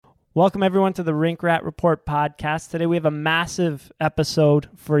Welcome, everyone, to the Rink Rat Report podcast. Today, we have a massive episode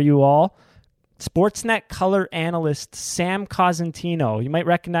for you all. Sportsnet color analyst Sam Cosentino. You might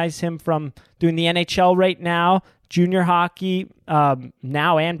recognize him from doing the NHL right now, junior hockey,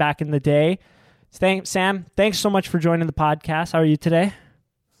 now and back in the day. Sam, thanks so much for joining the podcast. How are you today?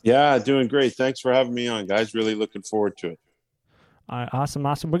 Yeah, doing great. Thanks for having me on, guys. Really looking forward to it. Awesome.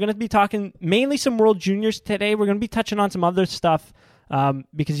 We're going to be talking mainly some World Juniors today. We're going to be touching on some other stuff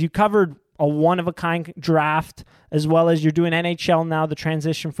because you covered a one-of-a-kind draft, as well as you're doing NHL now, the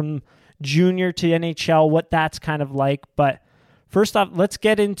transition from junior to NHL, what that's kind of like. But first off, let's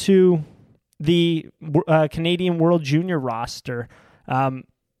get into the Canadian World Junior roster.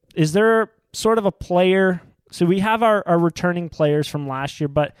 Is there sort of a player? So we have our returning players from last year,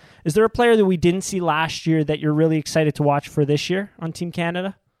 but is there a player that we didn't see last year that you're really excited to watch for this year on Team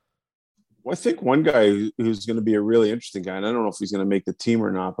Canada? Well, I think one guy who's going to be a really interesting guy, and I don't know if he's going to make the team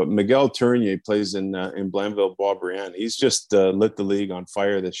or not, but Miguel Tournier plays in Blainville-Boisbriand. He's just lit the league on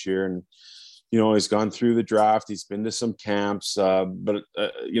fire this year, and he's gone through the draft. He's been to some camps, but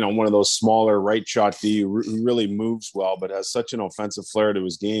one of those smaller right shot D who really moves well, but has such an offensive flair to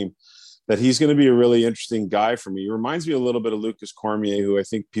his game that he's going to be a really interesting guy for me. He reminds me a little bit of Lucas Cormier, who I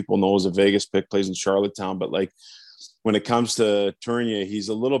think people know is a Vegas pick, plays in Charlottetown, but when it comes to Tournier, he's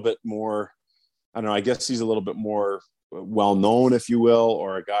a little bit more, I don't know, I guess he's a little bit more well-known, if you will,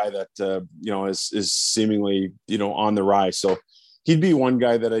 or a guy that, is seemingly, on the rise. So he'd be one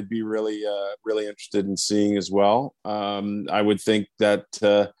guy that I'd be really, really interested in seeing as well. I would think that,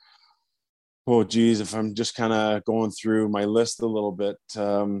 if I'm just kind of going through my list a little bit,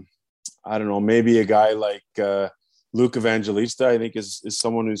 I don't know, maybe a guy like Luke Evangelista, I think is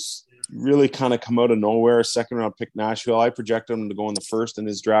someone who's really kind of come out of nowhere, second round pick Nashville. I projected him to go in the first in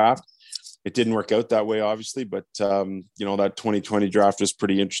his draft. It didn't work out that way, obviously, but that 2020 draft was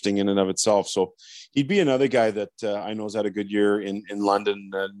pretty interesting in and of itself. So he'd be another guy that I know has had a good year in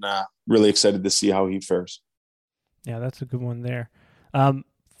London, and really excited to see how he fares. Yeah, that's a good one there,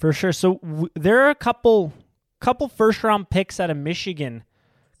 for sure. So there are a couple first round picks out of Michigan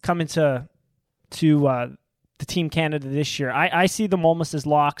coming to the Team Canada this year. I see them almost as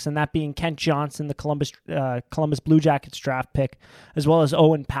locks, and that being Kent Johnson, the Columbus Blue Jackets draft pick, as well as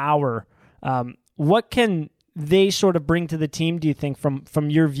Owen Power. What can they sort of bring to the team, do you think, from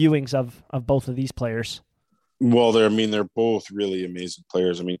your viewings of both of these players? Well, they're both really amazing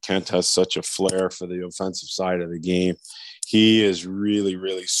players. I mean, Kent has such a flair for the offensive side of the game. He is really,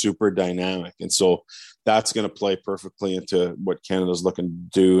 really super dynamic. And so that's going to play perfectly into what Canada's looking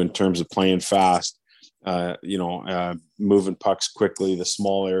to do in terms of playing fast, moving pucks quickly, the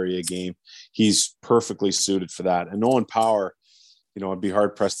small area game. He's perfectly suited for that. And Owen Power, I'd be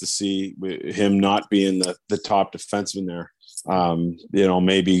hard pressed to see him not being the top defenseman there.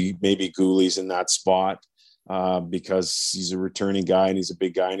 Maybe Gooley's in that spot because he's a returning guy and he's a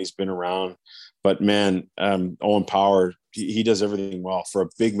big guy and he's been around. But man, Owen Power, he does everything well. For a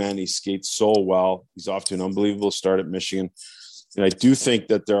big man, he skates so well. He's off to an unbelievable start at Michigan. And I do think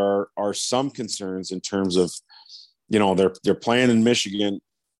that there are some concerns in terms of, they're playing in Michigan.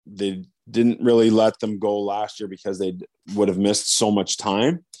 They didn't really let them go last year because they would have missed so much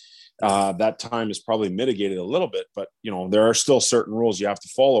time. That time is probably mitigated a little bit, but there are still certain rules you have to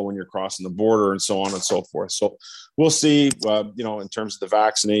follow when you're crossing the border and so on and so forth. So we'll see, in terms of the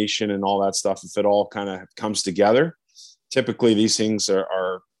vaccination and all that stuff, if it all kind of comes together. Typically these things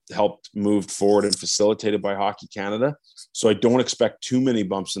are helped moved forward and facilitated by Hockey Canada. So I don't expect too many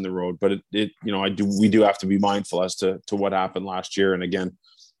bumps in the road, but we do have to be mindful as to what happened last year. And again,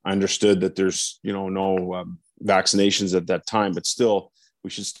 I understood that there's, no vaccinations at that time, but still, we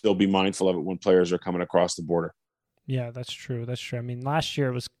should still be mindful of it when players are coming across the border. Yeah, that's true. I mean, last year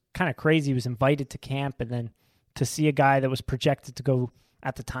it was kind of crazy. He was invited to camp, and then to see a guy that was projected to go,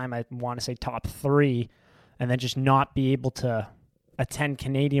 at the time, I want to say top 3, and then just not be able to attend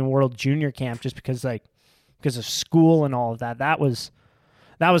Canadian World Junior Camp just because of school and all of that. That was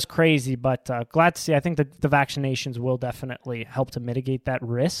crazy, but glad to see. I think that the vaccinations will definitely help to mitigate that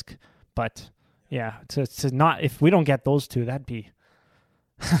risk. But yeah, to not, if we don't get those two, that'd be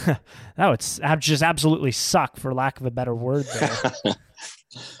that would just absolutely suck, for lack of a better word there.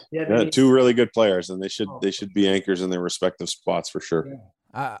 Yeah, two really good players, and they should be anchors in their respective spots for sure.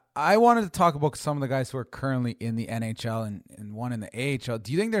 Yeah. I wanted to talk about some of the guys who are currently in the NHL and one in the AHL.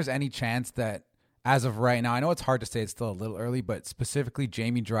 Do you think there's any chance that, as of right now, I know it's hard to say, it's still a little early, but specifically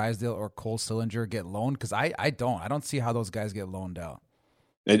Jamie Drysdale or Cole Sillinger get loaned? Because I don't see how those guys get loaned out.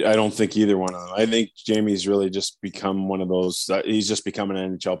 I don't think either one of them. I think Jamie's really just become one of those. He's just become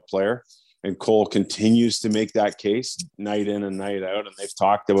an NHL player. And Cole continues to make that case night in and night out. And they've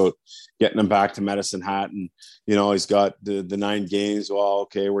talked about getting him back to Medicine Hat. And, he's got the 9 games. Well,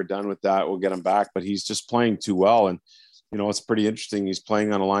 okay, we're done with that. We'll get him back. But he's just playing too well. And, it's pretty interesting. He's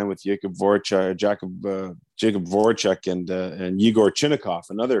playing on a line with Jacob Voracek and Igor Chinnikov,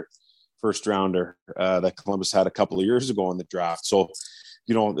 another first rounder that Columbus had a couple of years ago in the draft. So,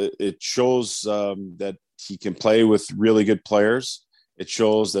 it shows that he can play with really good players. It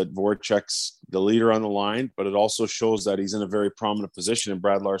shows that Voracek's the leader on the line, but it also shows that he's in a very prominent position in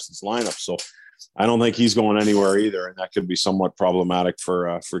Brad Larsen's lineup. So I don't think he's going anywhere either, and that could be somewhat problematic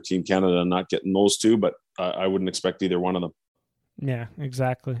for Team Canada not getting those two. But I wouldn't expect either one of them. Yeah,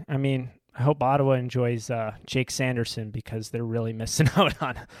 exactly. I mean, I hope Ottawa enjoys Jake Sanderson, because they're really missing out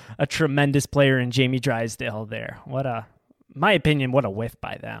on a tremendous player in Jamie Drysdale there. My opinion, what a whiff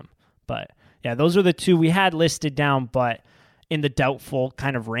by them. But yeah, those are the two we had listed down, but in the doubtful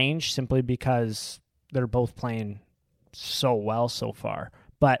kind of range, simply because they're both playing so well so far.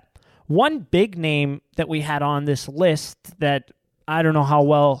 But one big name that we had on this list that I don't know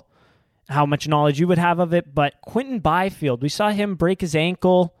how much knowledge you would have of it, but Quinton Byfield, we saw him break his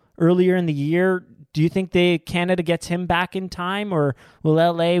ankle earlier in the year. Do you think Canada gets him back in time, or will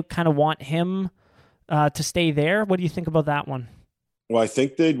LA kind of want him to stay there? What do you think about that one? Well, I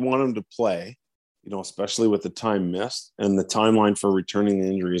think they'd want him to play, especially with the time missed, and the timeline for returning the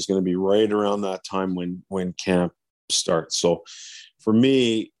injury is going to be right around that time when camp starts. So for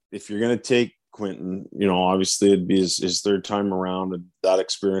me, if you're going to take Quinton, obviously it'd be his third time around, and that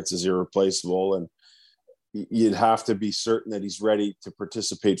experience is irreplaceable. And you'd have to be certain that he's ready to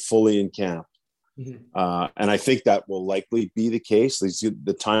participate fully in camp. Mm-hmm. And I think that will likely be the case.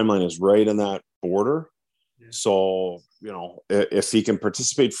 The timeline is right in that border. Yeah. So, if he can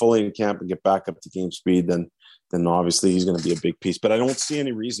participate fully in camp and get back up to game speed, then obviously he's going to be a big piece. But I don't see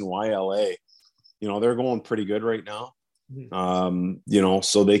any reason why LA, they're going pretty good right now.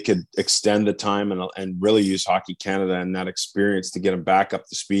 So they could extend the time and really use Hockey Canada and that experience to get him back up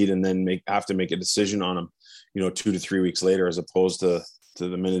to speed, and then have to make a decision on him, 2 to 3 weeks later, as opposed to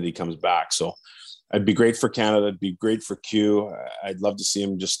the minute he comes back. So it'd be great for Canada. It'd be great for Q. I'd love to see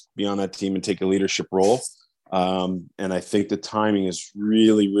him just be on that team and take a leadership role. And I think the timing is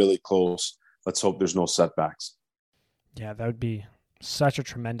really, really close. Let's hope there's no setbacks. Yeah, that would be such a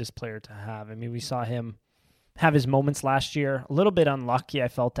tremendous player to have. I mean, we saw him have his moments last year. A little bit unlucky, I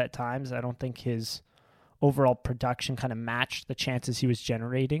felt at times. I don't think his overall production kind of matched the chances he was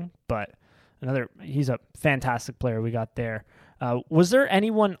generating, but he's a fantastic player we got there. Was there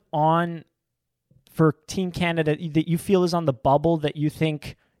anyone on for Team Canada that you feel is on the bubble that you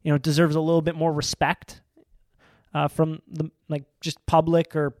think, deserves a little bit more respect from the just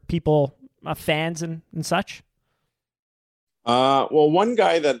public or people, fans and such? Well, one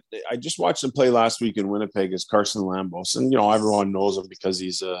guy that I just watched him play last week in Winnipeg is Carson Lambos, and everyone knows him because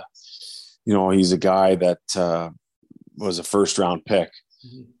he's a guy that was a first round pick.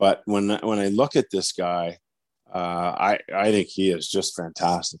 Mm-hmm. But when I look at this guy, I think he is just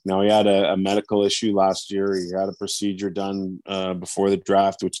fantastic. Now, he had a medical issue last year. He had a procedure done before the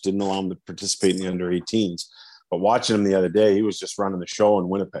draft, which didn't allow him to participate in the under 18s. But watching him the other day, he was just running the show in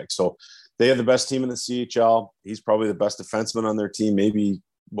Winnipeg. So they have the best team in the CHL. He's probably the best defenseman on their team,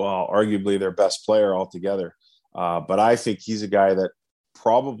 arguably their best player altogether. But I think he's a guy that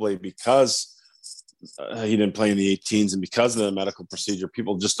probably, because he didn't play in the 18s and because of the medical procedure,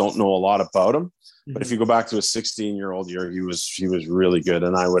 people just don't know a lot about him. Mm-hmm. But if you go back to his 16-year-old year, he was really good.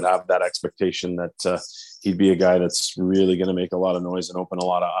 And I would have that expectation that he'd be a guy that's really going to make a lot of noise and open a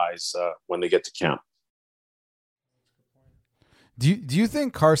lot of eyes when they get to camp. Do you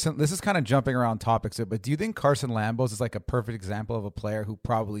think Carson, this is kind of jumping around topics, but do you think Carson Lambos is like a perfect example of a player who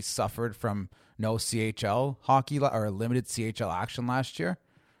probably suffered from no CHL hockey or limited CHL action last year?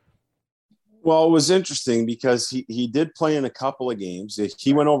 Well, it was interesting because he did play in a couple of games.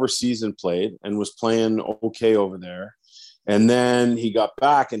 He went overseas and played and was playing okay over there. And then he got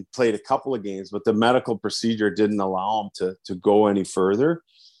back and played a couple of games, but the medical procedure didn't allow him to go any further.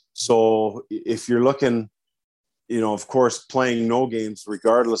 So if you're looking, of course, playing no games,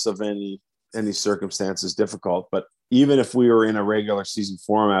 regardless of any circumstance, is difficult. But even if we were in a regular season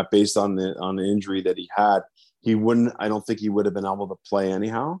format based on the injury that he had, I don't think he would have been able to play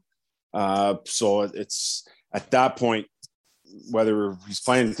anyhow. So it's at that point, whether he's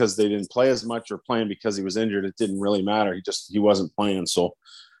playing because they didn't play as much or playing because he was injured, it didn't really matter. He wasn't playing. So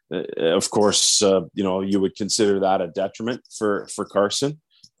of course, you would consider that a detriment for Carson.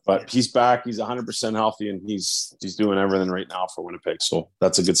 But he's back. He's 100% healthy, and he's doing everything right now for Winnipeg. So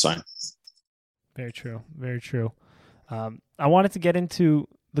that's a good sign. Very true. Very true. I wanted to get into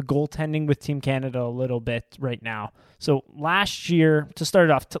the goaltending with Team Canada a little bit right now. So last year, to start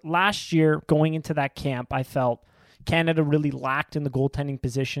it off, last year going into that camp, I felt Canada really lacked in the goaltending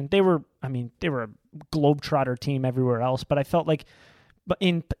position. They were a globetrotter team everywhere else, but I felt like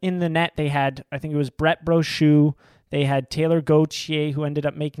in the net they had, I think it was Brett Brochu, they had Taylor Gauthier, who ended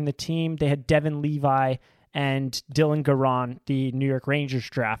up making the team. They had Devin Levi and Dylan Garron, the New York Rangers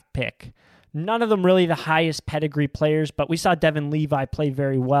draft pick. None of them really the highest pedigree players, but we saw Devin Levi play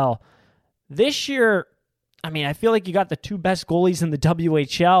very well. This year, I feel like you got the two best goalies in the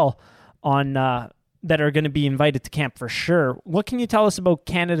WHL on that are going to be invited to camp for sure. What can you tell us about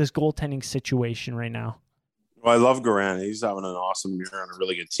Canada's goaltending situation right now? Well, I love Garand. He's having an awesome year on a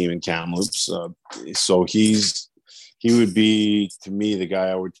really good team in Kamloops. So he would be, to me, the guy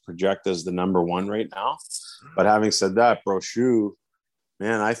I would project as the number one right now. But having said that, Brochu,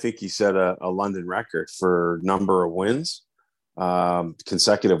 man, I think he set a London record for number of wins,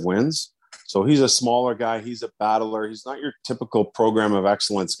 consecutive wins. So he's a smaller guy. He's a battler. He's not your typical program of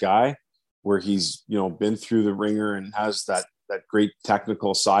excellence guy where he's, been through the ringer and has that great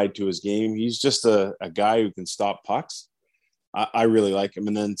technical side to his game. He's just a guy who can stop pucks. I really like him.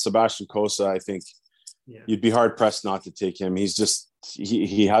 And then Sebastian Cossa, I think you'd be hard pressed not to take him. He's just,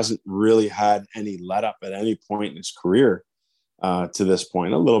 he hasn't really had any let up at any point in his career to this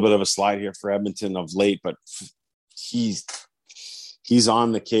point. A little bit of a slide here for Edmonton of late, but he's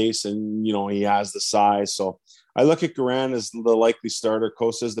on the case and, he has the size. So I look at Garand as the likely starter.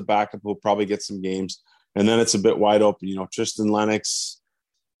 Cossa is the backup who'll probably get some games. And then it's a bit wide open. Tristan Lennox,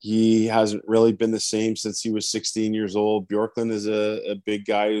 he hasn't really been the same since he was 16 years old. Bjorklund is a big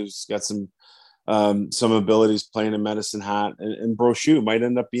guy who's got some abilities playing a medicine hat. And Brochu might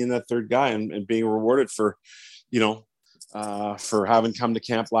end up being that third guy and being rewarded for having come to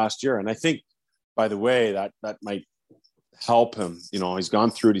camp last year. And I think, by the way, that might help him. He's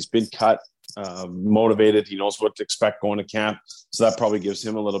gone through it. He's been cut, motivated. He knows what to expect going to camp. So that probably gives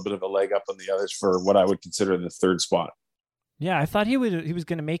him a little bit of a leg up on the others for what I would consider the third spot. Yeah, I thought he was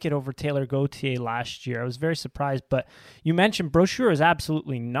going to make it over Taylor Gauthier last year. I was very surprised, but you mentioned Brochu is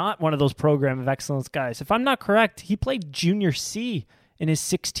absolutely not one of those program of excellence guys. If I'm not correct, he played Junior C in his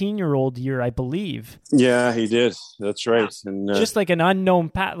 16-year-old year, I believe. Yeah, he did. That's right. And just like an unknown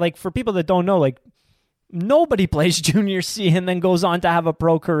path. Like for people that don't know, like nobody plays Junior C and then goes on to have a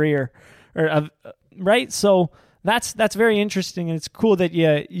pro career, right? So that's very interesting, and it's cool that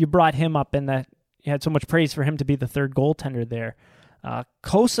you brought him up and that you had so much praise for him to be the third goaltender there.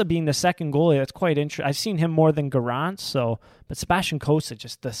 Cossa being the second goalie, that's quite interesting. I've seen him more than Garant, but Sebastian Cossa,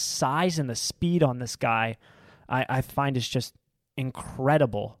 just the size and the speed on this guy, I find is just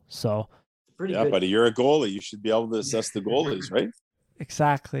incredible. So pretty good. Buddy, you're a goalie. You should be able to assess the goalies, right?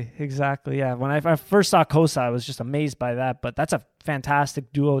 Exactly. Yeah. When I first saw Cossa, I was just amazed by that. But that's a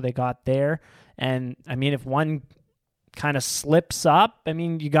fantastic duo they got there. And if one kind of slips up,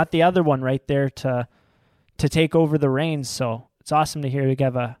 you got the other one right there to take over the reins. So it's awesome to hear you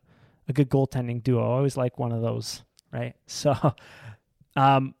have a good goaltending duo. I always like one of those, right? So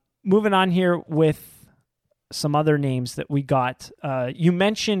moving on here with some other names that we got. You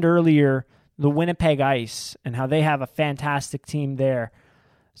mentioned earlier the Winnipeg Ice and how they have a fantastic team there.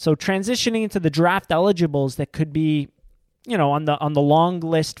 So transitioning into the draft eligibles that could be, on the long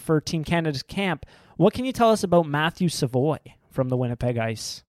list for Team Canada's camp, what can you tell us about Matthew Savoy from the Winnipeg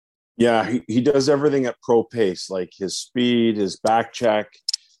Ice? Yeah, he does everything at pro pace, like his speed, his back check.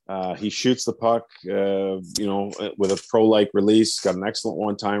 He shoots the puck, with a pro-like release. Got an excellent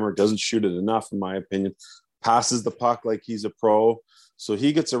one-timer. Doesn't shoot it enough, in my opinion. Passes the puck like he's a pro. So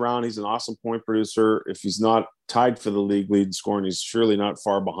he gets around. He's an awesome point producer. If he's not tied for the league lead in scoring, he's surely not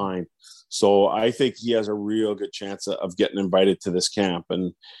far behind. So I think he has a real good chance of getting invited to this camp.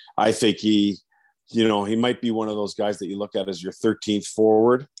 And I think he might be one of those guys that you look at as your 13th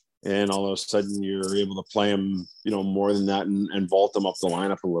forward, and all of a sudden you're able to play him, more than that and vault him up the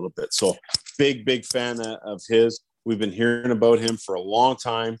lineup a little bit. So big fan of his. We've been hearing about him for a long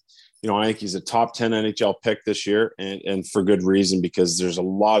time. I think he's a top 10 NHL pick this year, and for good reason, because there's a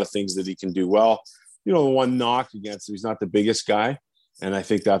lot of things that he can do well. The one knock against him, he's not the biggest guy, and I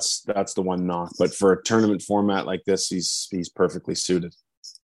think that's the one knock. But for a tournament format like this, he's perfectly suited.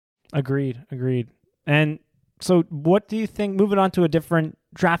 Agreed. And so what do you think, moving on to a different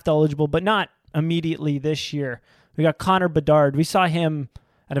draft eligible, but not immediately this year, we got Connor Bedard. We saw him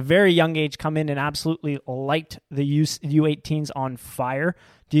at a very young age come in and absolutely light the U18s on fire.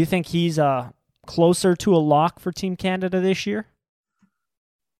 Do you think he's closer to a lock for Team Canada this year?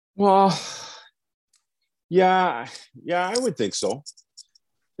 Well, yeah, I would think so.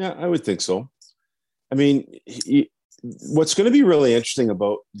 Yeah, I would think so. what's going to be really interesting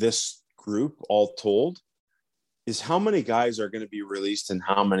about this group, all told, is how many guys are going to be released and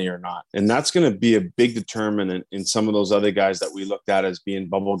how many are not. And that's going to be a big determinant in some of those other guys that we looked at as being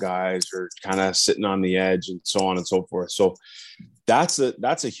bubble guys or kind of sitting on the edge and so on and so forth. So that's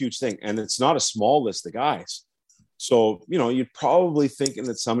a huge thing. And it's not a small list of guys. So, you're probably thinking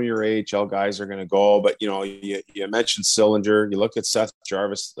that some of your AHL guys are going to go, but you mentioned Sillinger, you look at Seth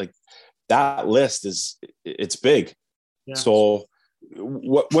Jarvis, like that list it's big. Yeah. So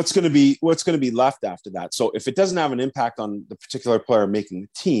what's going to be left after that? So if it doesn't have an impact on the particular player making the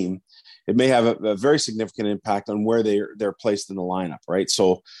team, it may have a very significant impact on where they're placed in the lineup, right?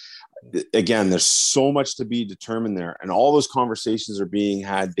 So again, there's so much to be determined there, and all those conversations are being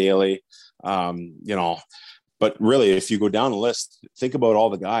had daily. But really, if you go down the list, think about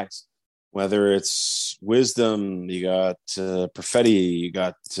all the guys. Whether it's Wisdom, you got Perfetti, you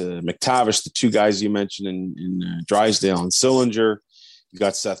got McTavish, the two guys you mentioned in Drysdale, and Sillinger. You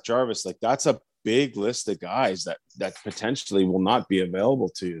got Seth Jarvis. Like, that's a big list of guys that potentially will not be available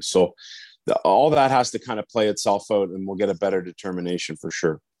to you. So all that has to kind of play itself out, and we'll get a better determination for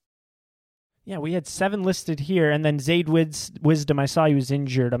sure. Yeah, we had 7 listed here, and then Zayd Wisdom, I saw he was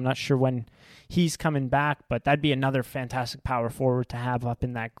injured. I'm not sure when he's coming back, but that'd be another fantastic power forward to have up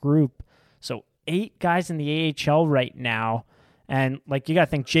in that group. So 8 guys in the AHL right now, and like, you got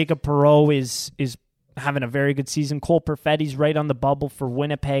to think Jacob Perreault is having a very good season. Cole Perfetti's right on the bubble for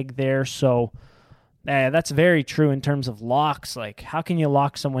Winnipeg there, so that's very true in terms of locks. Like, how can you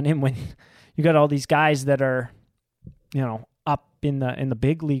lock someone in when you got all these guys that are, up in the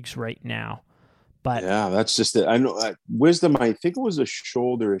big leagues right now? But yeah, that's just it. I know Wisdom, I think it was a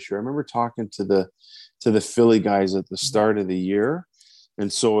shoulder issue. I remember talking to the Philly guys at the start of the year,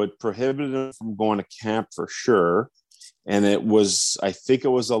 and so it prohibited him from going to camp for sure. And I think it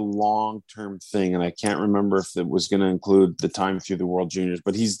was a long-term thing, and I can't remember if it was going to include the time through the World Juniors,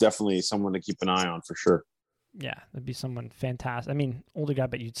 but he's definitely someone to keep an eye on for sure. Yeah, that'd be someone fantastic. I mean, older guy,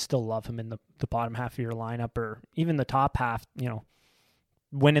 but you'd still love him in the bottom half of your lineup, or even the top half,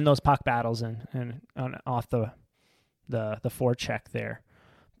 winning those puck battles and off the forecheck there.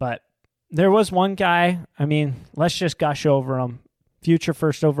 But there was one guy, I mean, let's just gush over him. Future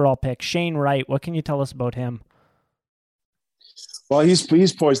first overall pick, Shane Wright. What can you tell us about him? Well,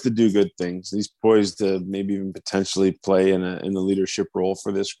 he's poised to do good things. He's poised to maybe even potentially play in the leadership role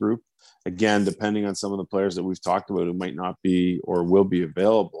for this group. Again, depending on some of the players that we've talked about who might not be or will be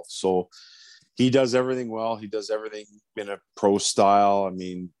available. So he does everything well. He does everything in a pro style. I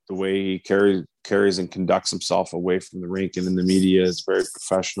mean, the way he carries and conducts himself away from the rink and in the media is very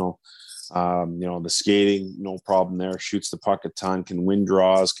professional. The skating, no problem there. Shoots the puck a ton, can win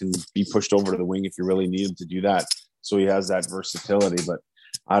draws, can be pushed over to the wing if you really need him to do that. So he has that versatility. But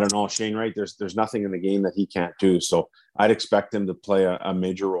I don't know, Shane Wright, there's nothing in the game that he can't do. So I'd expect him to play a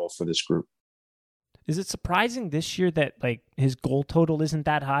major role for this group. Is it surprising this year that like his goal total isn't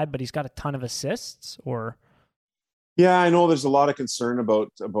that high, but he's got a ton of assists? Or yeah, I know there's a lot of concern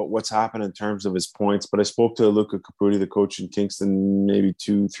about what's happened in terms of his points, but I spoke to Luca Caputi, the coach in Kingston, maybe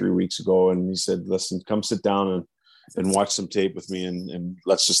 2-3 weeks ago, and he said, "Listen, come sit down and watch some tape with me, and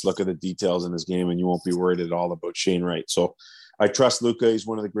let's just look at the details in his game, and you won't be worried at all about Shane Wright." So I trust Luca. He's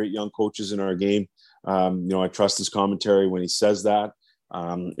one of the great young coaches in our game. I trust his commentary when he says that.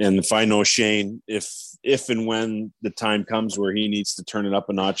 And if I know Shane, if and when the time comes where he needs to turn it up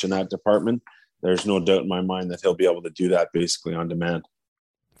a notch in that department, there's no doubt in my mind that he'll be able to do that basically on demand.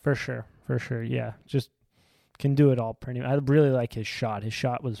 For sure. Yeah. Just can do it all pretty much. I really like his shot. His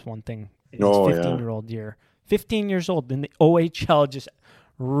shot was one thing in his 15-year-old year. 15 years old in the OHL, just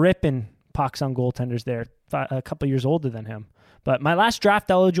ripping pucks on goaltenders there. A couple years older than him. But my last draft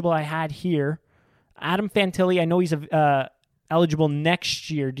eligible I had here, Adam Fantilli. I know he's eligible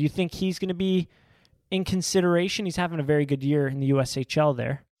next year. Do you think he's going to be in consideration? He's having a very good year in the USHL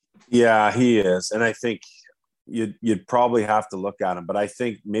there. Yeah, he is. And I think you'd probably have to look at him. But I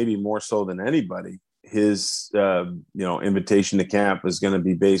think maybe more so than anybody, his invitation to camp is going to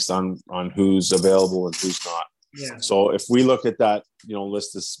be based on who's available and who's not. Yeah. So if we look at that,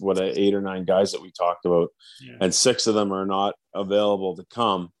 list is 8 or 9 guys that we talked about, and 6 of them are not available to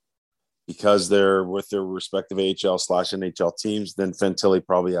come because they're with their respective AHL/NHL teams, then Fantilli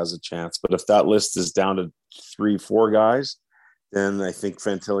probably has a chance. But if that list is down to 3-4 guys, then I think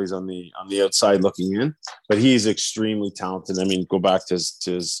Fantilli's on the outside looking in. But he's extremely talented. I mean, go back to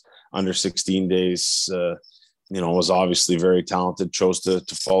his under 16 days. Was obviously very talented. Chose to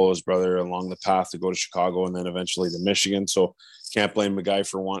follow his brother along the path to go to Chicago and then eventually to Michigan. So can't blame the guy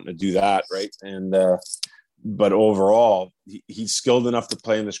for wanting to do that, right? And but overall, he's skilled enough to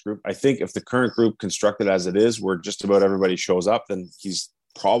play in this group. I think if the current group constructed as it is, where just about everybody shows up, then he's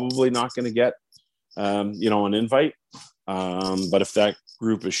probably not going to get, an invite. But if that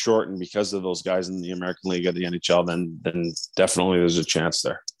group is shortened because of those guys in the American League or the NHL, then definitely there's a chance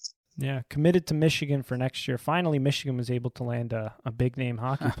there. Yeah, committed to Michigan for next year. Finally, Michigan was able to land a big name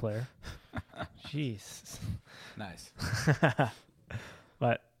hockey player. Jeez. Nice.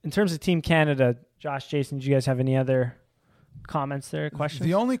 But in terms of Team Canada, Josh, Jason, do you guys have any other comments there, questions?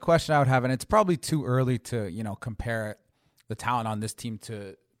 The only question I would have, and it's probably too early to, compare the talent on this team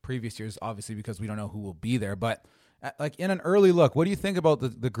to previous years, obviously, because we don't know who will be there. But like in an early look, what do you think about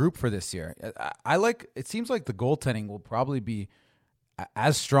the group for this year? It seems like the goaltending will probably be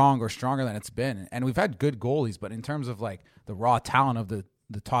as strong or stronger than it's been. And we've had good goalies, but in terms of like the raw talent of the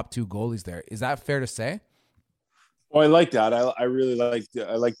top two goalies there, is that fair to say? Well, I like that. I really like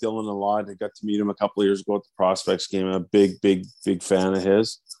Dylan a lot. I got to meet him a couple of years ago at the Prospects game. I'm a big fan of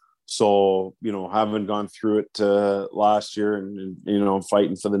his. So, having gone through it last year and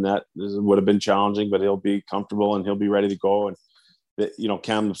fighting for the net would have been challenging, but he'll be comfortable and he'll be ready to go. And,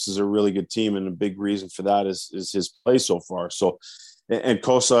 Kamloops is a really good team, and a big reason for that is his play so far. So, and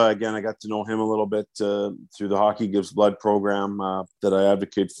Kosa, again, I got to know him a little bit through the Hockey Gives Blood program that I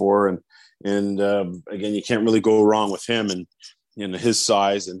advocate for. And again, you can't really go wrong with him. And his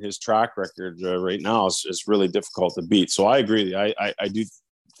size and his track record right now is really difficult to beat. So I agree. I do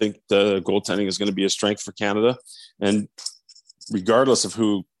think the goaltending is going to be a strength for Canada. And regardless of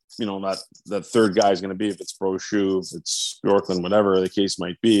who, that third guy is going to be, if it's Brochu, if it's Bjorklund, whatever the case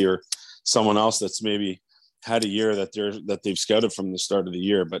might be, or someone else that's maybe had a year that they've scouted from the start of the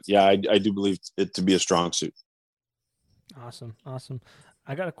year. But yeah, I do believe it to be a strong suit. Awesome.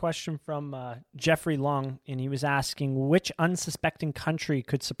 I got a question from Jeffrey Long, and he was asking which unsuspecting country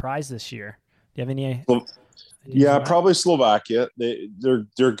could surprise this year. Do you have any? Yeah, probably Slovakia.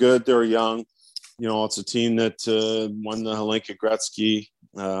 They're good. They're young. It's a team that won the Helenka Gretzky.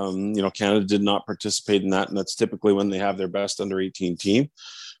 Canada did not participate in that, and that's typically when they have their best under 18 team.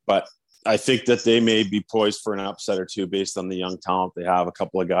 But I think that they may be poised for an upset or two based on the young talent they have. A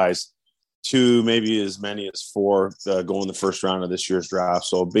couple of guys, 2, maybe as many as 4, go in the first round of this year's draft.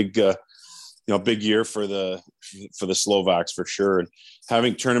 So a big year for the Slovaks for sure. And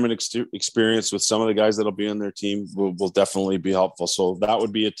having tournament experience with some of the guys that'll be on their team will definitely be helpful. So that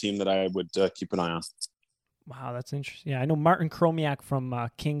would be a team that I would keep an eye on. Wow, that's interesting. Yeah, I know Martin Kromiak from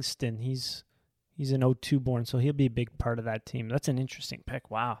Kingston. He's an 02 born, so he'll be a big part of that team. That's an interesting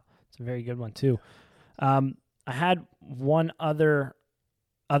pick. Wow, it's a very good one too. I had one other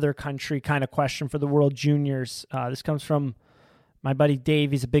country kind of question for the World Juniors. This comes from my buddy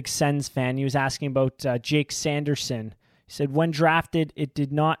Dave. He's a big Sens fan. He was asking about Jake Sanderson. He said, when drafted, it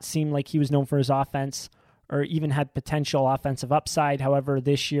did not seem like he was known for his offense or even had potential offensive upside. However,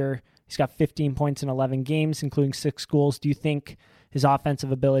 this year, he's got 15 points in 11 games, including 6 goals. Do you think his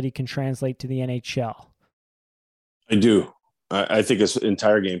offensive ability can translate to the NHL? I do. I think his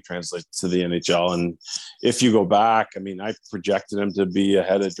entire game translates to the NHL. And if you go back, I projected him to be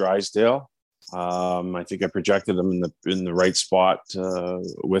ahead of Drysdale. I think I projected him in the right spot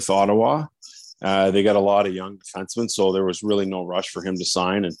with Ottawa. They got a lot of young defensemen, so there was really no rush for him to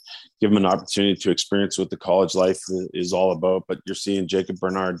sign and give him an opportunity to experience what the college life is all about. But you're seeing Jacob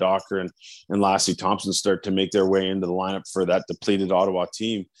Bernard Docker and Lassie Thompson start to make their way into the lineup for that depleted Ottawa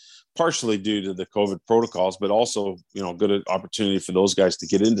team, partially due to the COVID protocols, but also, good opportunity for those guys to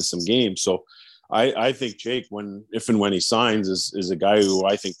get into some games. So I think Jake, if and when he signs, is a guy who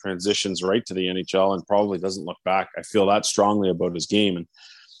I think transitions right to the NHL and probably doesn't look back. I feel that strongly about his game. And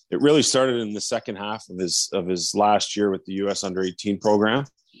it really started in the second half of his last year with the U.S. Under-18 program,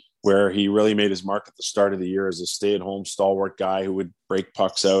 where he really made his mark at the start of the year as a stay-at-home stalwart guy who would break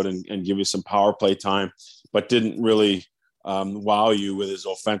pucks out and give you some power play time, but didn't really wow you with his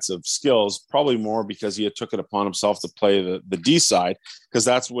offensive skills, probably more because he had took it upon himself to play the D side, because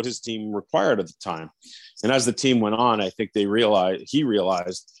that's what his team required at the time. And as the team went on, I think he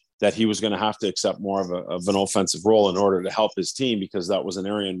realized that he was going to have to accept more of an offensive role in order to help his team, because that was an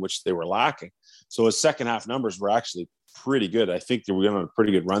area in which they were lacking. So his second half numbers were actually pretty good. I think they were on a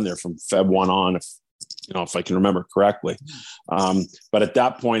pretty good run there from Feb 1 on, if I can remember correctly. But at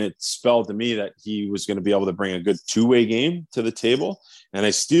that point, it spelled to me that he was going to be able to bring a good two-way game to the table. And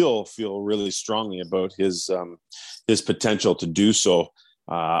I still feel really strongly about his potential to do so.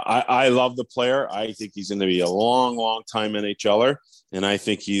 I love the player. I think he's going to be a long, long time NHLer. And I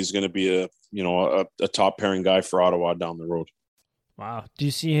think he's going to be a top pairing guy for Ottawa down the road. Wow. Do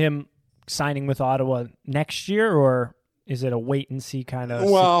you see him signing with Ottawa next year, or is it a wait and see kind of?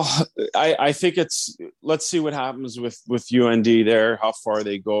 Well, I think it's let's see what happens with UND there, how far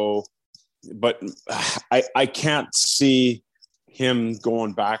they go. But I can't see him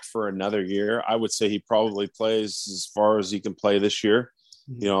going back for another year. I would say he probably plays as far as he can play this year.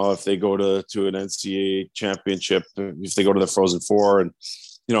 You know, if they go to an NCAA championship, if they go to the Frozen Four, and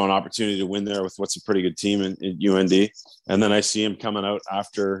you know, an opportunity to win there with what's a pretty good team in UND. And then I see him coming out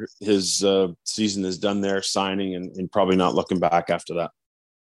after his season is done there, signing and probably not looking back after that.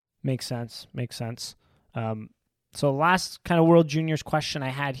 Makes sense. So last kind of World Juniors question I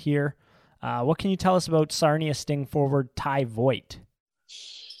had here. What can you tell us about Sarnia Sting forward Ty Voigt?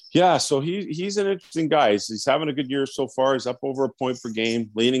 Yeah, so he's an interesting guy. He's having a good year so far. He's up over a point per game,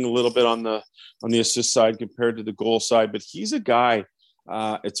 leaning a little bit on the assist side compared to the goal side. But he's a guy.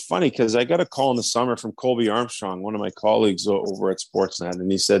 It's funny because I got a call in the summer from Colby Armstrong, one of my colleagues over at Sportsnet,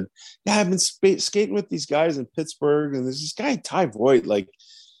 and he said, "Yeah, I've been skating with these guys in Pittsburgh, and there's this guy Ty Voigt. Like,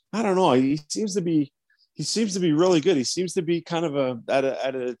 I don't know. He seems to be really good. He seems to be kind of at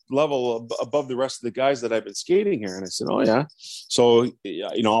a level above the rest of the guys that I've been skating here." And I said, "Oh yeah." So,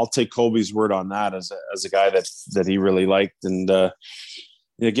 you know, I'll take Colby's word on that as a guy that he really liked. And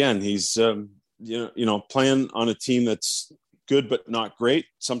again, he's you know, playing on a team that's good but not great.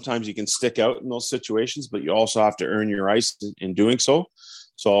 Sometimes you can stick out in those situations, but you also have to earn your ice in doing so.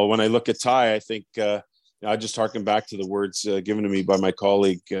 So when I look at Ty, I think I just harken back to the words given to me by my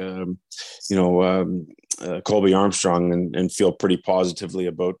colleague, Colby Armstrong, and feel pretty positively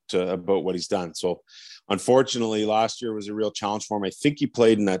about what he's done. So unfortunately, last year was a real challenge for him. I think he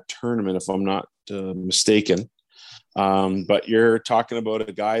played in that tournament, if I'm not mistaken. But you're talking about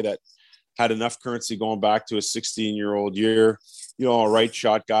a guy that had enough currency going back to a 16-year-old year, you know, a right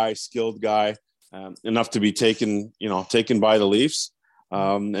shot guy, skilled guy, enough to be taken by the Leafs.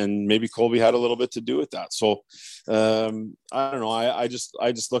 And maybe Colby had a little bit to do with that. So I don't know. I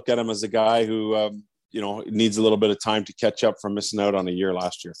just look at him as a guy who, needs a little bit of time to catch up from missing out on a year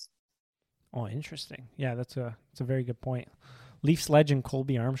last year. Oh, interesting. Yeah, that's a very good point. Leafs legend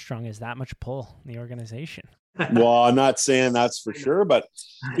Colby Armstrong is that much pull in the organization. Well, I'm not saying that's for sure, but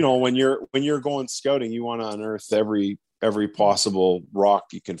you know, when you're going scouting, you want to unearth every possible rock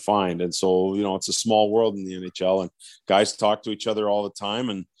you can find. And so, you know, it's a small world in the NHL, and guys talk to each other all the time.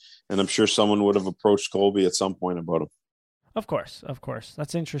 And I'm sure someone would have approached Colby at some point about him. Of course.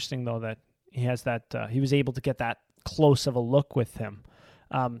 That's interesting though, that he has that, he was able to get that close of a look with him.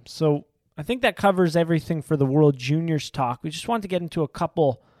 So I think that covers everything for the World Juniors talk. We just wanted to get into a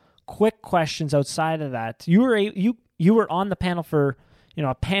couple quick questions outside of that. You were on the panel for, you know,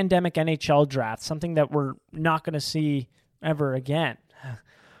 a pandemic NHL draft, something that we're not going to see ever again.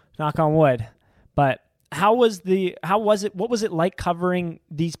 Knock on wood. But what was it like covering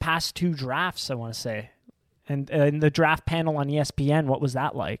these past two drafts, I want to say? And the draft panel on ESPN, what was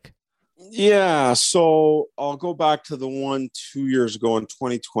that like? Yeah, so I'll go back to the one 2 years ago in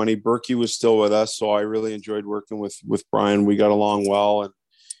 2020. Berkey was still with us, so I really enjoyed working with Brian. We got along well, and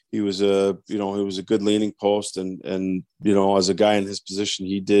he was a good leaning post, and you know, as a guy in his position,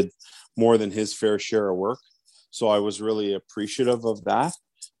 he did more than his fair share of work. So I was really appreciative of that.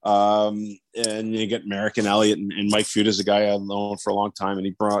 And you get Merrick and Elliott and Mike Feud is a guy I've known for a long time, and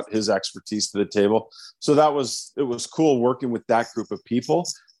he brought his expertise to the table. So it was cool working with that group of people.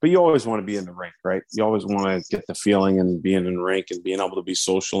 But you always want to be in the rink, right? You always want to get the feeling and being in the rink and being able to be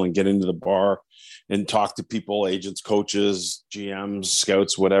social and get into the bar and talk to people, agents, coaches, GMs,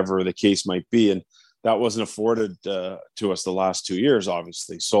 scouts, whatever the case might be. And that wasn't afforded to us the last 2 years,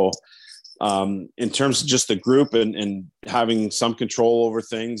 obviously. So in terms of just the group and having some control over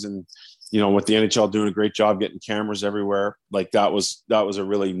things, and, you know, with the NHL doing a great job getting cameras everywhere, like that was a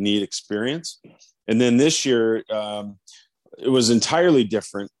really neat experience. And then this year, it was entirely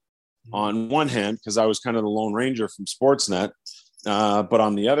different on one hand, because I was kind of the Lone Ranger from Sportsnet. But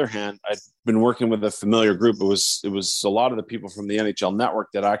on the other hand, I'd been working with a familiar group. It was a lot of the people from the NHL network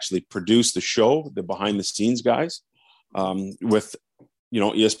that actually produced the show, the behind the scenes guys, with, you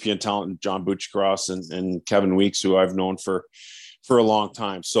know, ESPN talent, John Buchkross and Kevin Weeks, who I've known for a long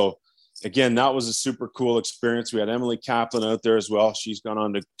time. So again, that was a super cool experience. We had Emily Kaplan out there as well. She's gone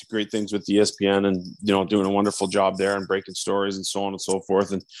on to great things with ESPN and, you know, doing a wonderful job there and breaking stories and so on and so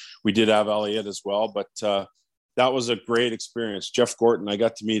forth. And we did have Elliott as well, but that was a great experience. Jeff Gorton, I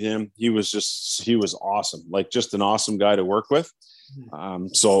got to meet him. He was awesome, like just an awesome guy to work with.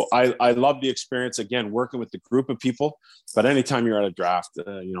 So I love the experience, again, working with the group of people. But anytime you're at a draft,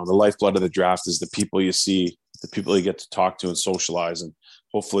 you know, the lifeblood of the draft is the people you see, the people you get to talk to and socialize. And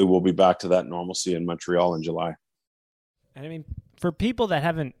hopefully we'll be back to that normalcy in Montreal in July. And I mean, for people that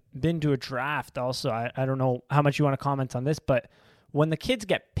haven't been to a draft also, I don't know how much you want to comment on this, but when the kids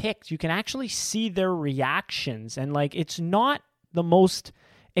get picked, you can actually see their reactions. And like, it's not the most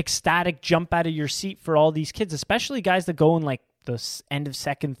ecstatic jump out of your seat for all these kids, especially guys that go in like the end of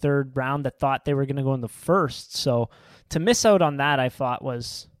second, third round that thought they were going to go in the first. So to miss out on that, I thought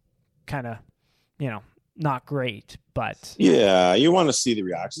was kind of, not great, but yeah, you want to see the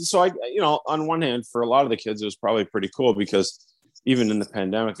reaction. So on one hand, for a lot of the kids, it was probably pretty cool because even in the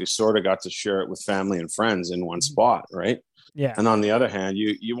pandemic, they sort of got to share it with family and friends in one spot, right? Yeah. And on the other hand,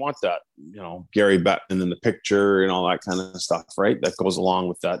 you want that, Gary Bettman in the picture and all that kind of stuff, right? That goes along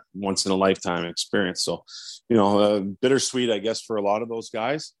with that once in a lifetime experience. So, bittersweet, I guess, for a lot of those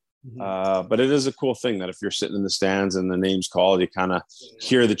guys. But it is a cool thing that if you're sitting in the stands and the name's called, you kind of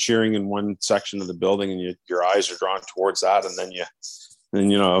hear the cheering in one section of the building and your eyes are drawn towards that. And then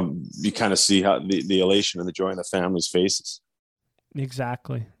you kind of see how the elation and the joy in the family's faces.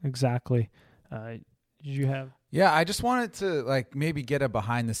 Exactly. Did you have? Yeah, I just wanted to maybe get a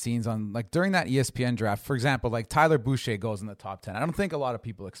behind the scenes on during that ESPN draft, for example, Tyler Boucher goes in the top 10. I don't think a lot of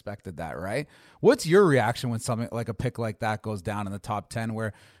people expected that, right? What's your reaction when something like a pick like that goes down in the top 10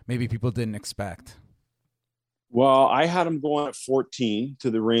 where maybe people didn't expect? Well, I had him going at 14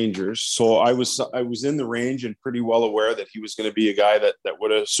 to the Rangers. So I was in the range and pretty well aware that he was going to be a guy that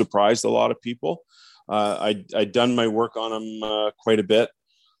would have surprised a lot of people. I'd done my work on him quite a bit.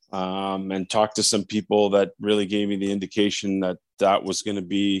 And talked to some people that really gave me the indication that was going to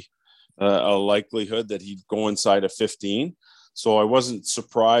be a likelihood that he'd go inside of 15. So I wasn't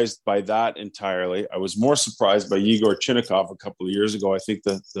surprised by that entirely. I was more surprised by Igor Chinnikov a couple of years ago. I think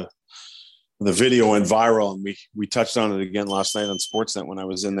the video went viral, and we touched on it again last night on Sportsnet when I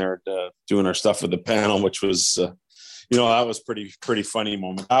was in there doing our stuff with the panel, which was, that was pretty funny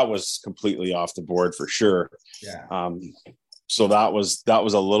moment. That was completely off the board for sure. Yeah. So that was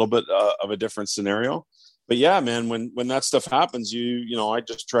a little bit of a different scenario, but yeah, man, when that stuff happens, I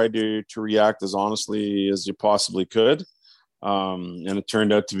just tried to react as honestly as you possibly could. And it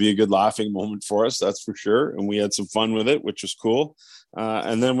turned out to be a good laughing moment for us. That's for sure. And we had some fun with it, which was cool.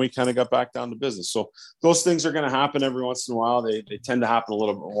 And then we kind of got back down to business. So those things are going to happen every once in a while. They tend to happen a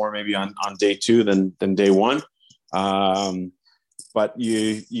little bit more maybe on day two than day one. But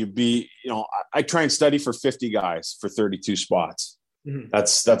I try and study for 50 guys for 32 spots. Mm-hmm.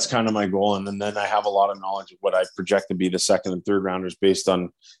 That's kind of my goal. And then I have a lot of knowledge of what I project to be the second and third rounders based on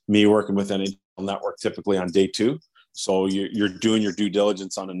me working with NHL Network typically on day two. So you're doing your due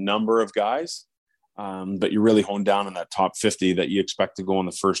diligence on a number of guys, but you really hone down on that top 50 that you expect to go in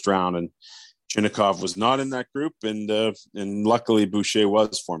the first round. And Chinnikov was not in that group. And luckily Boucher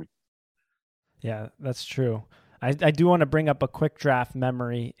was for me. Yeah, that's true. I do want to bring up a quick draft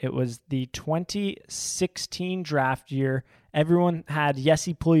memory. It was the 2016 draft year. Everyone had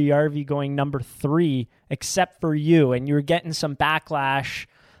Jesse Puljujarvi going number 3, except for you, and you were getting some backlash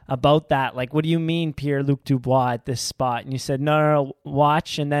about that. Like, what do you mean Pierre-Luc Dubois at this spot? And you said, no,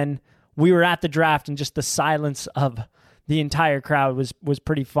 watch. And then we were at the draft, and just the silence of the entire crowd was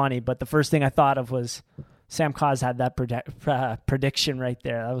pretty funny. But the first thing I thought of was Sam Cos had that prediction right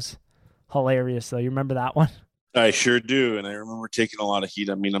there. That was hilarious, though. You remember that one? I sure do. And I remember taking a lot of heat.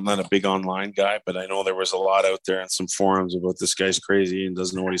 I mean, I'm not a big online guy, but I know there was a lot out there in some forums about this guy's crazy and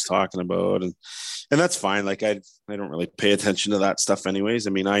doesn't know what he's talking about. And that's fine. Like I don't really pay attention to that stuff anyways. I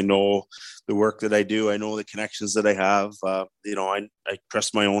mean, I know the work that I do. I know the connections that I have. I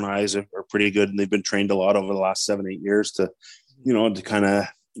trust my own eyes are pretty good, and they've been trained a lot over the last 7-8 years to kind of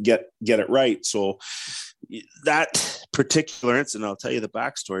get it right. So that particular incident, I'll tell you the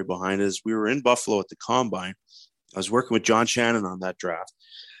backstory behind it, is we were in Buffalo at the Combine. I was working with John Shannon on that draft.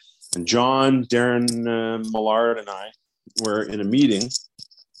 And John, Darren Millard, and I were in a meeting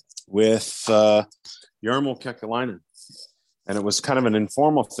with Jarmo Kekalainen. And it was kind of an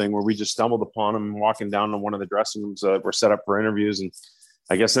informal thing where we just stumbled upon him walking down to one of the dressing rooms that were set up for interviews. And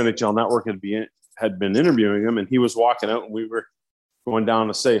I guess NHL Network had been interviewing him, and he was walking out, and we were going down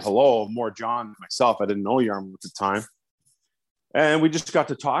to say hello, more John than myself. I didn't know Jarmo at the time. And we just got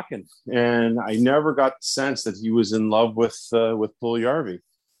to talking, and I never got the sense that he was in love with Puljujarvi.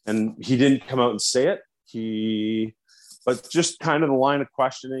 And he didn't come out and say it. But just kind of the line of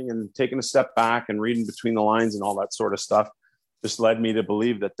questioning and taking a step back and reading between the lines and all that sort of stuff just led me to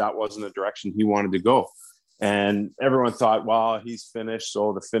believe that wasn't the direction he wanted to go. And everyone thought, well, he's Finnish,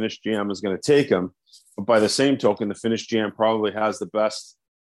 so the Finnish GM is going to take him. But by the same token, the Finnish GM probably has the best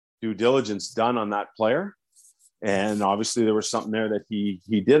due diligence done on that player. And obviously there was something there that he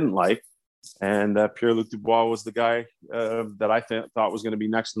didn't like. And Pierre-Luc Dubois was the guy that I thought was going to be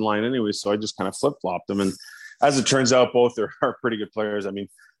next in line anyway. So I just kind of flip-flopped him. And as it turns out, both are pretty good players. I mean,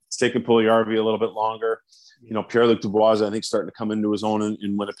 it's taken Puljujarvi a little bit longer. Pierre-Luc Dubois, I think, starting to come into his own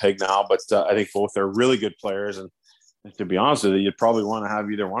in Winnipeg now. But I think both are really good players. And to be honest with you, you'd probably want to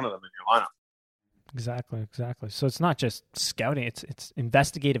have either one of them in your lineup. Exactly. So it's not just scouting; it's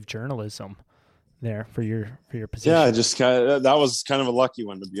investigative journalism there for your position. Yeah, that was kind of a lucky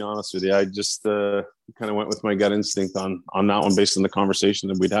one, to be honest with you. I just kind of went with my gut instinct on that one based on the conversation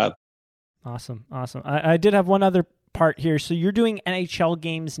that we'd had. Awesome. I did have one other part here. So you're doing NHL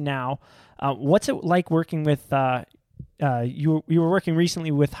games now. What's it like working with? You were working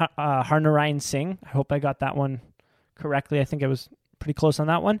recently with Harnarayan Singh. I hope I got that one correctly. I think I was pretty close on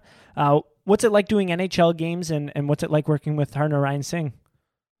that one. What's it like doing NHL games, and what's it like working with Harnarayan Singh?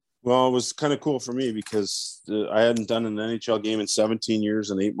 Well, it was kind of cool for me because I hadn't done an NHL game in 17 years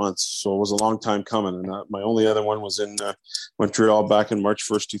and 8 months. So it was a long time coming. And my only other one was in Montreal back in March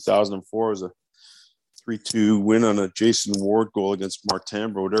 1st, 2004. It was a 3-2 win on a Jason Ward goal against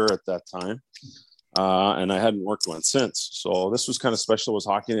Martin Brodeur at that time. And I hadn't worked one since. So this was kind of special. It was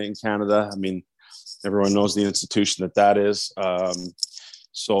Hockey Night in Canada. I mean, everyone knows the institution that is.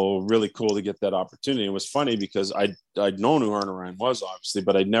 So really cool to get that opportunity. It was funny because I'd known who Harnarayan was, obviously,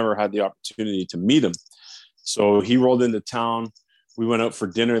 but I'd never had the opportunity to meet him. So he rolled into town. We went out for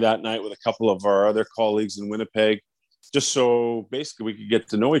dinner that night with a couple of our other colleagues in Winnipeg, just so basically we could get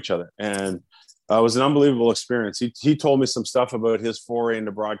to know each other. And it was an unbelievable experience. He told me some stuff about his foray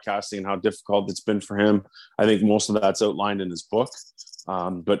into broadcasting and how difficult it's been for him. I think most of that's outlined in his book.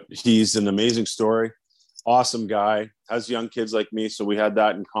 But he's an amazing story. Awesome guy, has young kids like me, so we had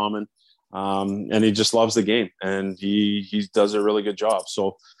that in common. And he just loves the game, and he does a really good job.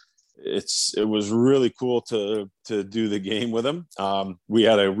 So it was really cool to do the game with him. We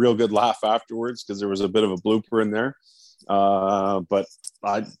had a real good laugh afterwards because there was a bit of a blooper in there. But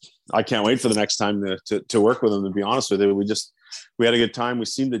I can't wait for the next time to work with him, to be honest with you. We had a good time. We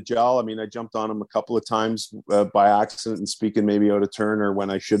seemed to gel. I mean, I jumped on him a couple of times by accident and speaking maybe out of turn or when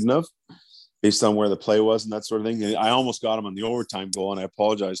I shouldn't have, based on where the play was and that sort of thing. And I almost got him on the overtime goal, and I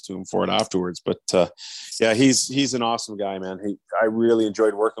apologized to him for it afterwards. But yeah, he's an awesome guy, man. I really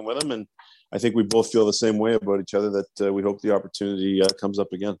enjoyed working with him, and I think we both feel the same way about each other, that we hope the opportunity comes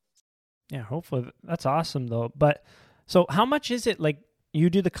up again. Yeah, hopefully. That's awesome, though. But so how much is it, like, you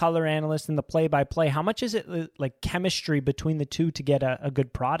do the color analyst and the play-by-play, how much is it like chemistry between the two to get a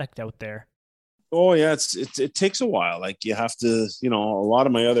good product out there? Oh yeah, it takes a while. Like, you have to, a lot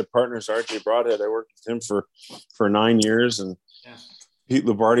of my other partners, RJ Broadhead, I worked with him for 9 years, and Pete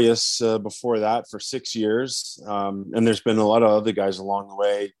Lubardius before that for 6 years. And there's been a lot of other guys along the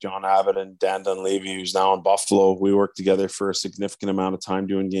way, John Abbott and Dan Dunleavy, who's now in Buffalo. We worked together for a significant amount of time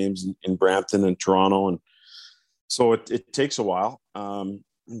doing games in Brampton and Toronto. And so it takes a while,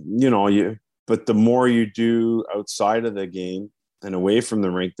 but the more you do outside of the game and away from the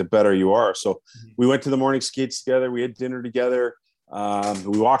rink, the better you are. So we went to the morning skates together. We had dinner together.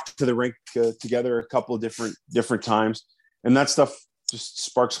 We walked to the rink together a couple of different times, and that stuff just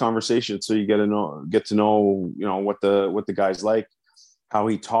sparks conversation. So you get to know, what the guy's like, how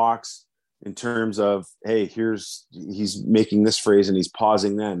he talks in terms of, hey, he's making this phrase and he's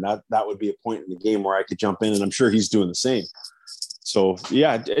pausing then. That would be a point in the game where I could jump in, and I'm sure he's doing the same. So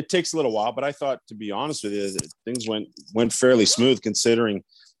yeah, it takes a little while, but I thought, to be honest with you, things went fairly smooth considering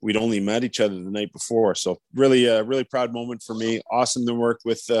we'd only met each other the night before. So really proud moment for me. Awesome to work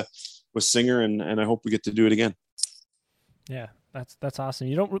with Singer, and I hope we get to do it again. Yeah, that's awesome.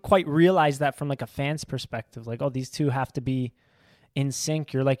 You don't quite realize that from like a fan's perspective, like, oh, these two have to be in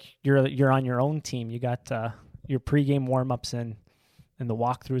sync. You're like you're on your own team. You got your pregame warm-ups and the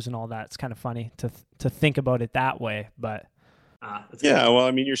walkthroughs and all that. It's kind of funny to think about it that way, but. Yeah, well, I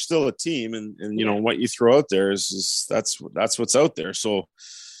mean, you're still a team, and what you throw out there is that's what's out there. So,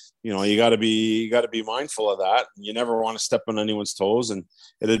 you got to be mindful of that. You never want to step on anyone's toes. And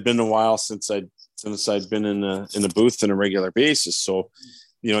it had been a while since I'd been in a booth on a regular basis. So,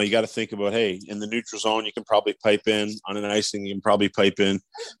 you got to think about, hey, in the neutral zone, you can probably pipe in. On an icing, you can probably pipe in,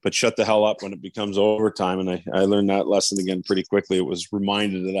 but shut the hell up when it becomes overtime. And I learned that lesson again pretty quickly. It was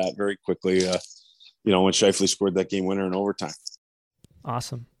reminded of that very quickly. When Scheifele scored that game winner in overtime.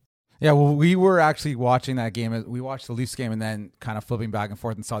 Awesome. Yeah, well, we were actually watching that game. We watched the Leafs game and then kind of flipping back and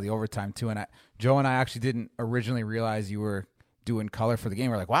forth and saw the overtime too. And Joe and I actually didn't originally realize you were doing color for the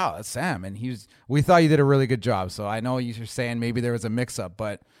game. We're like, wow, that's Sam. And we thought you did a really good job. So I know you're saying maybe there was a mix up,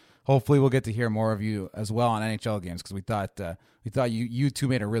 but hopefully we'll get to hear more of you as well on NHL games, because we thought you two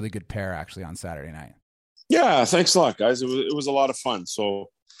made a really good pair actually on Saturday night. Yeah, thanks a lot, guys. It was a lot of fun. So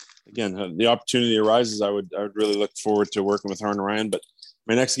again, the opportunity arises, I would really look forward to working with Harnarayan. But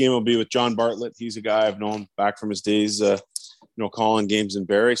my next game will be with John Bartlett. He's a guy I've known back from his days, calling games in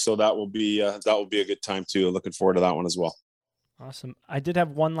Barrie. So that will be a good time too. Looking forward to that one as well. Awesome. I did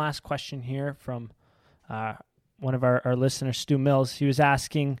have one last question here from one of our listeners, Stu Mills. He was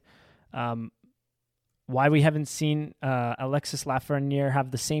asking why we haven't seen Alexis Lafreniere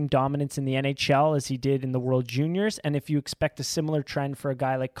have the same dominance in the NHL as he did in the World Juniors, and if you expect a similar trend for a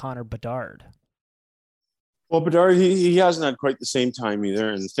guy like Connor Bedard. Well, Bedard, he hasn't had quite the same time either,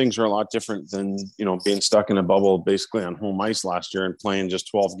 and things are a lot different than, being stuck in a bubble basically on home ice last year and playing just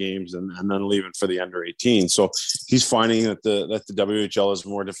 12 games and then leaving for the under 18. So he's finding that the WHL is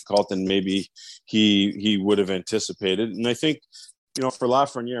more difficult than maybe he would have anticipated. And I think, for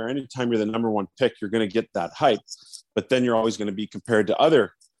Lafreniere, anytime you're the number one pick, you're going to get that hype, but then you're always going to be compared to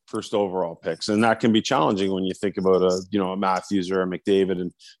other first overall picks. And that can be challenging when you think about a Matthews or a McDavid,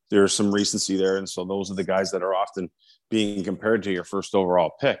 and there's some recency there. And so those are the guys that are often being compared to your first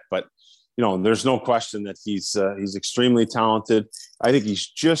overall pick. But, there's no question that he's extremely talented. I think he's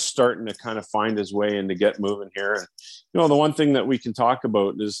just starting to kind of find his way and to get moving here. And, the one thing that we can talk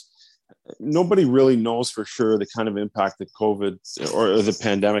about is nobody really knows for sure the kind of impact that COVID or the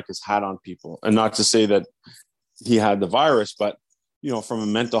pandemic has had on people. And not to say that he had the virus, but from a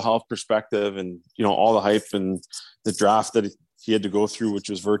mental health perspective and, all the hype and the draft that he had to go through, which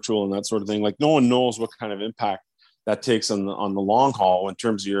was virtual and that sort of thing, like no one knows what kind of impact that takes on the long haul in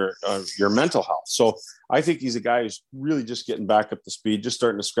terms of your mental health. So I think he's a guy who's really just getting back up to speed, just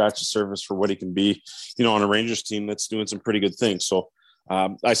starting to scratch the surface for what he can be, on a Rangers team that's doing some pretty good things. So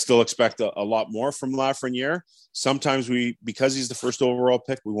I still expect a lot more from Lafreniere. Sometimes because he's the first overall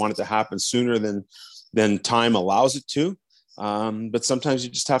pick, we want it to happen sooner than time allows it to. But sometimes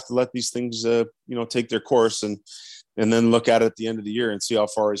you just have to let these things, take their course and then look at it at the end of the year and see how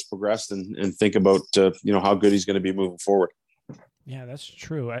far he's progressed and think about, how good he's going to be moving forward. Yeah, that's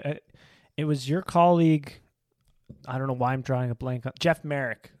true. It was your colleague, I don't know why I'm drawing a blank, Jeff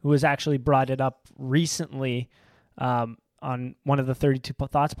Merrick, who has actually brought it up recently on one of the 32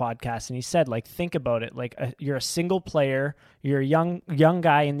 Thoughts podcasts. And he said, think about it. You're a single player, you're a young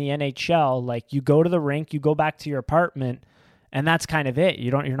guy in the NHL. You go to the rink, you go back to your apartment, and that's kind of it.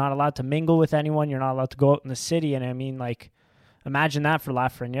 You're not allowed to mingle with anyone. You're not allowed to go out in the city. And I mean, imagine that for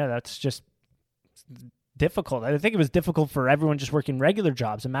Lafreniere. That's just difficult. I think it was difficult for everyone just working regular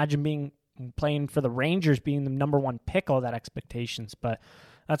jobs. Imagine playing for the Rangers, being the number one pick, all that expectations. But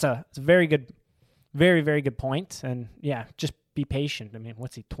it's a very good, very, very good point. And yeah, just be patient. I mean,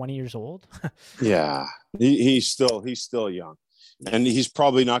 what's he, 20 years old? Yeah, he's still young. And he's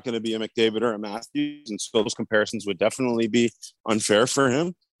probably not going to be a McDavid or a Matthews. And so those comparisons would definitely be unfair for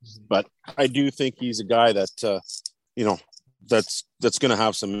him. But I do think he's a guy that, that's going to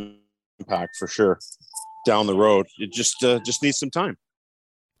have some impact for sure down the road. It just needs some time.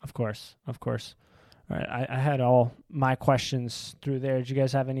 Of course. All right. I had all my questions through there. Did you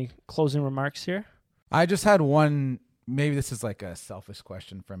guys have any closing remarks here? I just had one. Maybe this is a selfish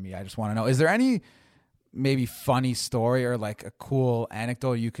question from me. I just want to know, is there any maybe funny story or a cool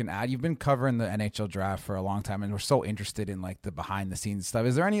anecdote you can add? You've been covering the NHL draft for a long time, and we're so interested in the behind the scenes stuff.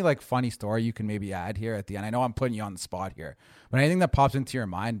 Is there any funny story you can maybe add here at the end? I know I'm putting you on the spot here, but anything that pops into your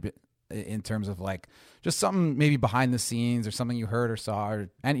mind in terms of just something maybe behind the scenes or something you heard or saw, or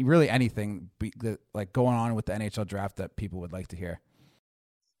anything going on with the NHL draft that people would like to hear?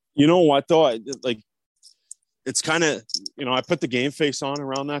 You know what though? It's kind of, I put the game face on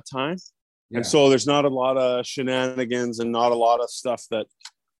around that time. Yeah. And so there's not a lot of shenanigans and not a lot of stuff that,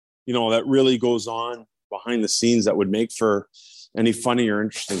 that really goes on behind the scenes that would make for any funny or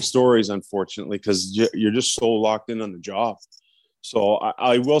interesting stories, unfortunately, because you're just so locked in on the job. So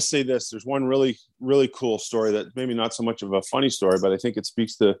I will say this, there's one really, really cool story that maybe not so much of a funny story, but I think it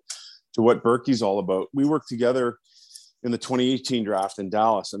speaks to what Berkey's all about. We worked together in the 2018 draft in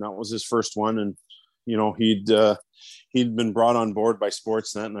Dallas, and that was his first one. And, he'd been brought on board by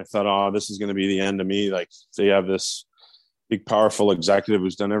Sportsnet, and I thought, oh, this is going to be the end of me. They have this big, powerful executive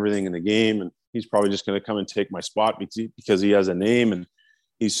who's done everything in the game, and he's probably just going to come and take my spot because he has a name and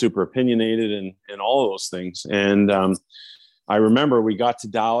he's super opinionated and all of those things. And I remember we got to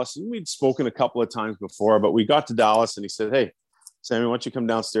Dallas, and we'd spoken a couple of times before, but we got to Dallas, and he said, "Hey, Sammy, why don't you come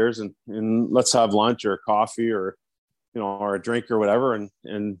downstairs and let's have lunch or coffee or or a drink or whatever,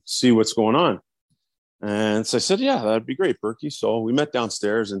 and see what's going on." And so I said, "Yeah, that'd be great, Berkey." So we met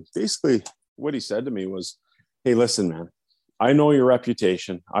downstairs, and basically what he said to me was, "Hey, listen, man, I know your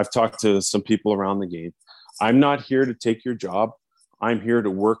reputation. I've talked to some people around the game. I'm not here to take your job. I'm here to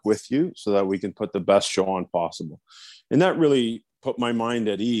work with you so that we can put the best show on possible." And that really put my mind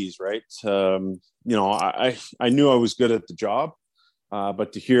at ease, right? I knew I was good at the job.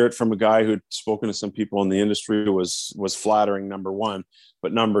 But to hear it from a guy who'd spoken to some people in the industry was flattering, number one.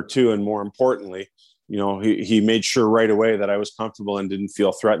 But number two, and more importantly, he made sure right away that I was comfortable and didn't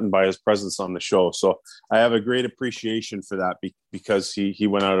feel threatened by his presence on the show. So I have a great appreciation for that because he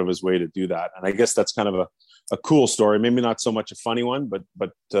went out of his way to do that. And I guess that's kind of a cool story. Maybe not so much a funny one,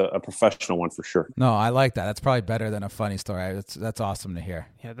 but a professional one for sure. No, I like that. That's probably better than a funny story. That's awesome to hear.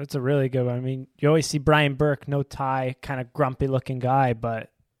 Yeah, that's a really good one. I mean, you always see Brian Burke, no tie, kind of grumpy looking guy,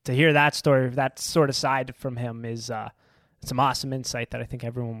 but to hear that story, that sort of side from him is some awesome insight that I think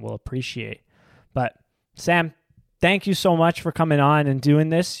everyone will appreciate. But Sam, thank you so much for coming on and doing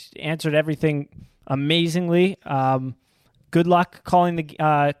this. You answered everything amazingly. Good luck calling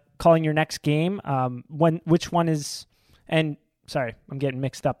your next game. Which one is? And sorry, I'm getting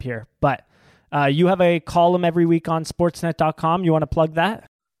mixed up here. But you have a column every week on Sportsnet.com. You want to plug that?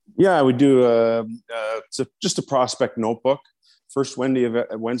 Yeah, we do. It's just a prospect notebook. First Wednesday of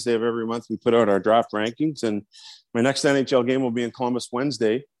every month, we put out our draft rankings, and my next NHL game will be in Columbus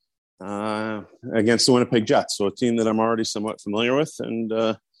Wednesday against the Winnipeg Jets. So a team that I'm already somewhat familiar with, and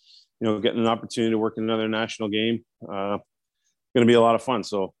getting an opportunity to work in another national game, going to be a lot of fun.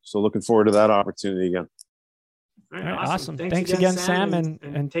 So looking forward to that opportunity again. All right, awesome. Thanks again, Sam,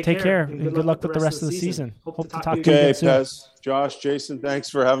 and take care. And good luck with the rest of the season. Hope to talk to you again soon. Pez, Josh, Jason, thanks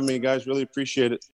for having me, guys. Really appreciate it.